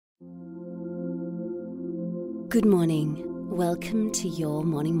Good morning. Welcome to your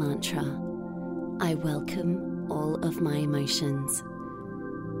morning mantra. I welcome all of my emotions.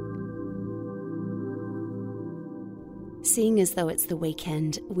 Seeing as though it's the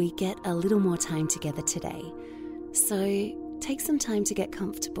weekend, we get a little more time together today. So take some time to get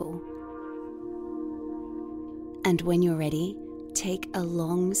comfortable. And when you're ready, take a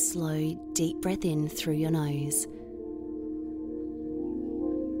long, slow, deep breath in through your nose.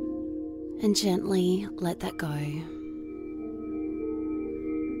 And gently let that go.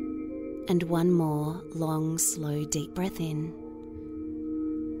 And one more long, slow, deep breath in.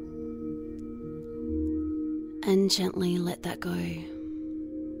 And gently let that go.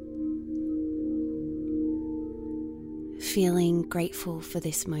 Feeling grateful for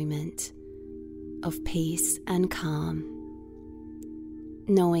this moment of peace and calm,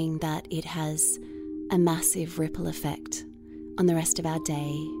 knowing that it has a massive ripple effect on the rest of our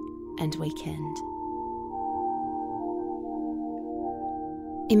day and weekend.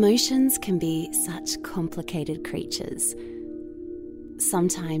 Emotions can be such complicated creatures.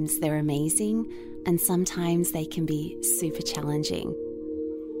 Sometimes they're amazing and sometimes they can be super challenging.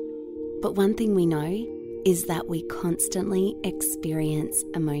 But one thing we know is that we constantly experience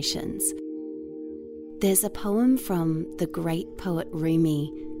emotions. There's a poem from the great poet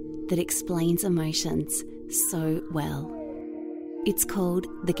Rumi that explains emotions so well. It's called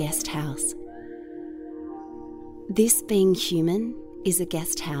The Guest House. This being human is a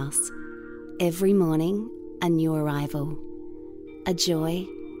guest house. Every morning, a new arrival. A joy,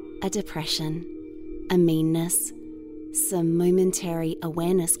 a depression, a meanness, some momentary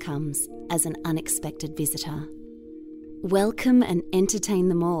awareness comes as an unexpected visitor. Welcome and entertain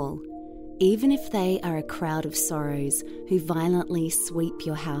them all, even if they are a crowd of sorrows who violently sweep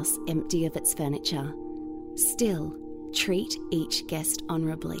your house empty of its furniture. Still, treat each guest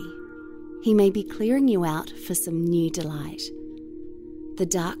honourably. He may be clearing you out for some new delight. The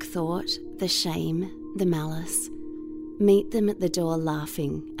dark thought, the shame, the malice. Meet them at the door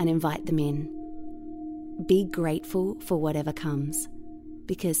laughing and invite them in. Be grateful for whatever comes,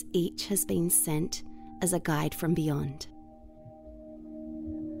 because each has been sent as a guide from beyond.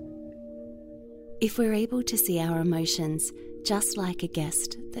 If we're able to see our emotions just like a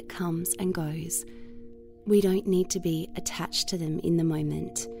guest that comes and goes, we don't need to be attached to them in the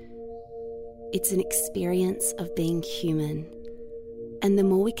moment. It's an experience of being human, and the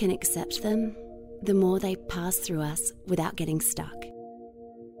more we can accept them, the more they pass through us without getting stuck.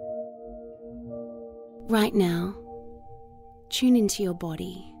 Right now, tune into your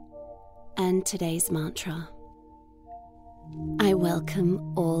body and today's mantra. I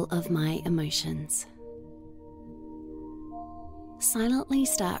welcome all of my emotions. Silently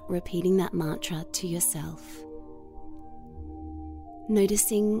start repeating that mantra to yourself,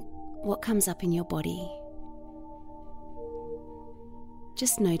 noticing what comes up in your body.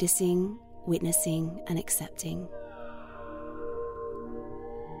 Just noticing, witnessing, and accepting.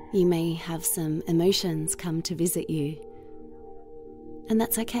 You may have some emotions come to visit you, and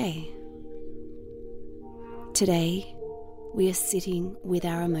that's okay. Today, we are sitting with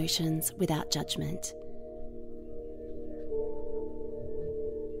our emotions without judgment.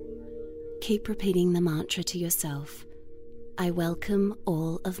 Keep repeating the mantra to yourself. I welcome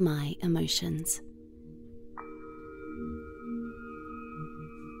all of my emotions.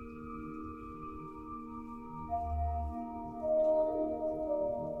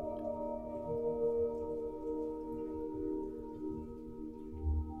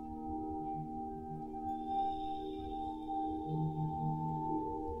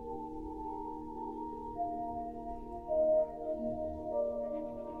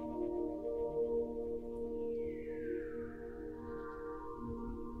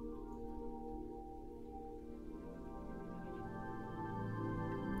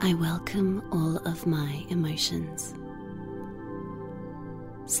 I welcome all of my emotions.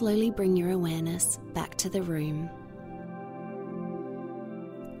 Slowly bring your awareness back to the room.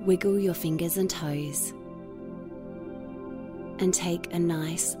 Wiggle your fingers and toes. And take a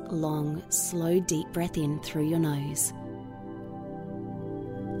nice, long, slow, deep breath in through your nose.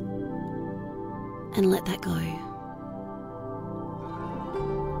 And let that go.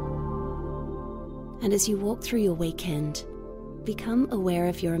 And as you walk through your weekend, become aware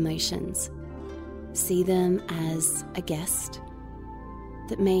of your emotions. See them as a guest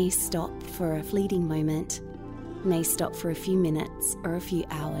that may stop for a fleeting moment, may stop for a few minutes or a few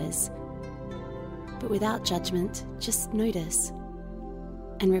hours. But without judgment, just notice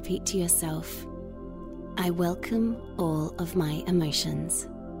and repeat to yourself, I welcome all of my emotions.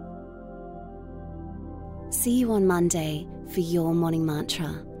 See you on Monday for your morning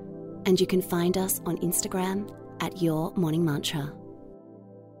mantra. And you can find us on Instagram at Your Morning Mantra.